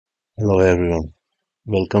Hello everyone,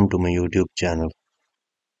 welcome to my YouTube channel.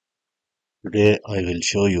 Today I will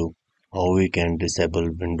show you how we can disable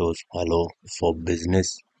Windows Hello for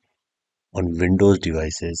Business on Windows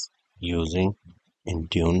devices using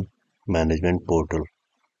Intune Management Portal.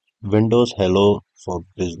 Windows Hello for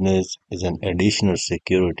Business is an additional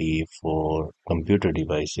security for computer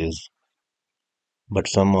devices, but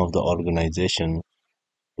some of the organizations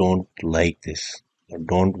don't like this or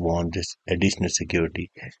don't want this additional security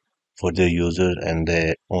for their users and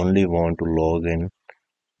they only want to log in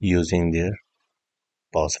using their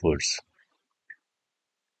passwords.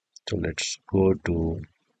 So let's go to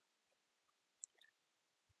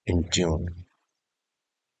Intune.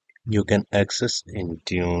 You can access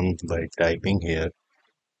Intune by typing here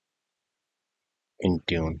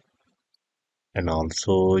Intune, and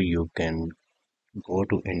also you can go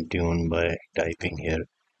to Intune by typing here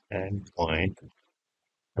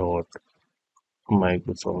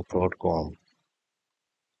endpoint.microsoft.com.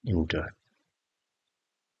 Enter.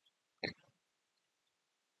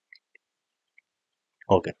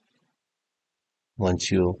 Okay.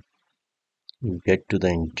 Once you get to the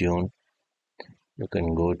Intune, you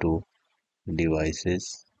can go to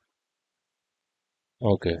devices.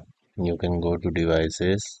 Okay. You can go to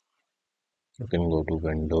devices. You can go to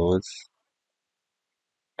Windows.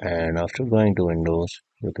 And after going to Windows,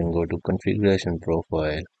 you can go to configuration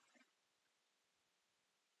profile.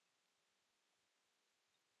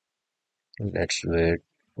 Let's wait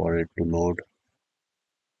for it to load.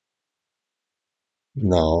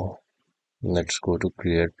 Now let's go to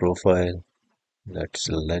create profile. Let's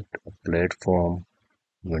select a platform,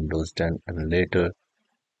 Windows 10 and later.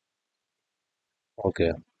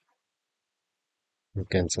 Okay, you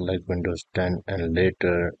can select Windows 10 and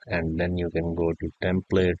later, and then you can go to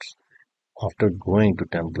templates. After going to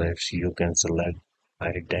templates, you can select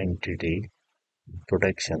identity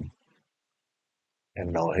protection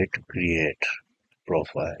and now hit create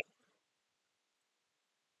profile.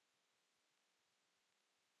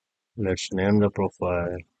 Let's name the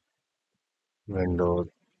profile Windows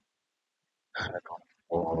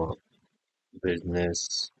or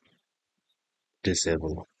business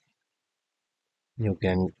disable. You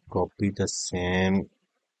can copy the same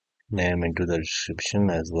name into the description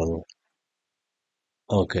as well.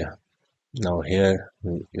 Okay, now here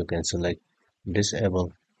you can select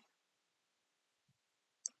disable,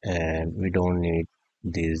 and we don't need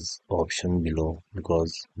this option below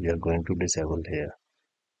because we are going to disable here.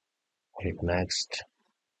 Hit next.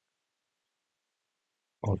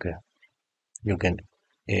 Okay, you can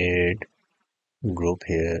add group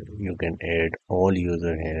here, you can add all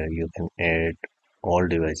user here, you can add all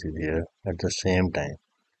devices here at the same time.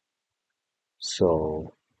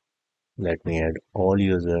 So let me add all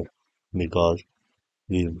user because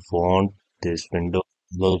we want this window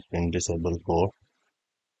will be disabled for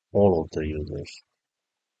all of the users.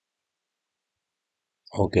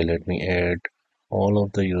 Okay, let me add all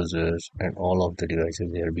of the users and all of the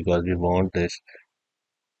devices here because we want this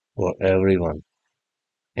for everyone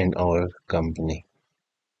in our company.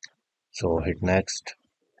 So hit next.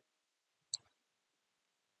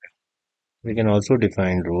 We can also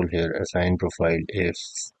define rule here, assign profile if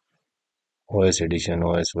OS edition,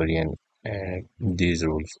 OS variant, and these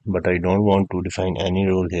rules. But I don't want to define any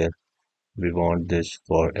rule here. We want this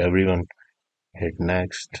for everyone. Hit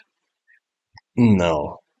next.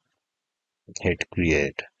 Now hit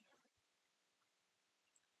create.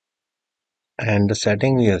 And the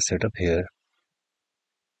setting we have set up here,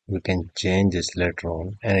 we can change this later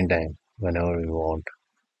on anytime, whenever we want.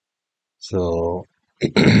 So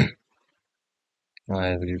I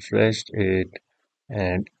have refreshed it,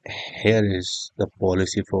 and here is the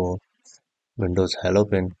policy for Windows Hello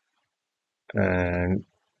Pin. And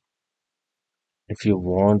if you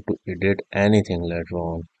want to edit anything later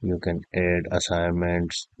on, you can add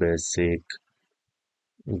assignments, basic,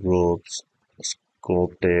 groups,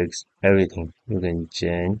 scope tags, everything. You can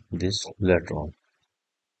change this later on.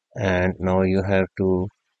 And now you have to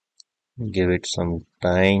give it some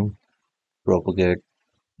time, propagate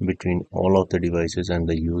between all of the devices and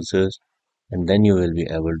the users, and then you will be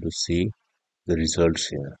able to see the results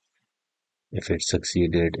here. If it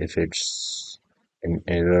succeeded, if it's an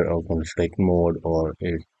error or conflict mode, or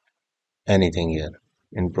anything here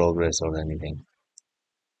in progress or anything.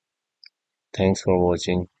 Thanks for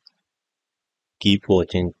watching. Keep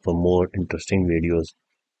watching for more interesting videos.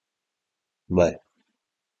 Bye.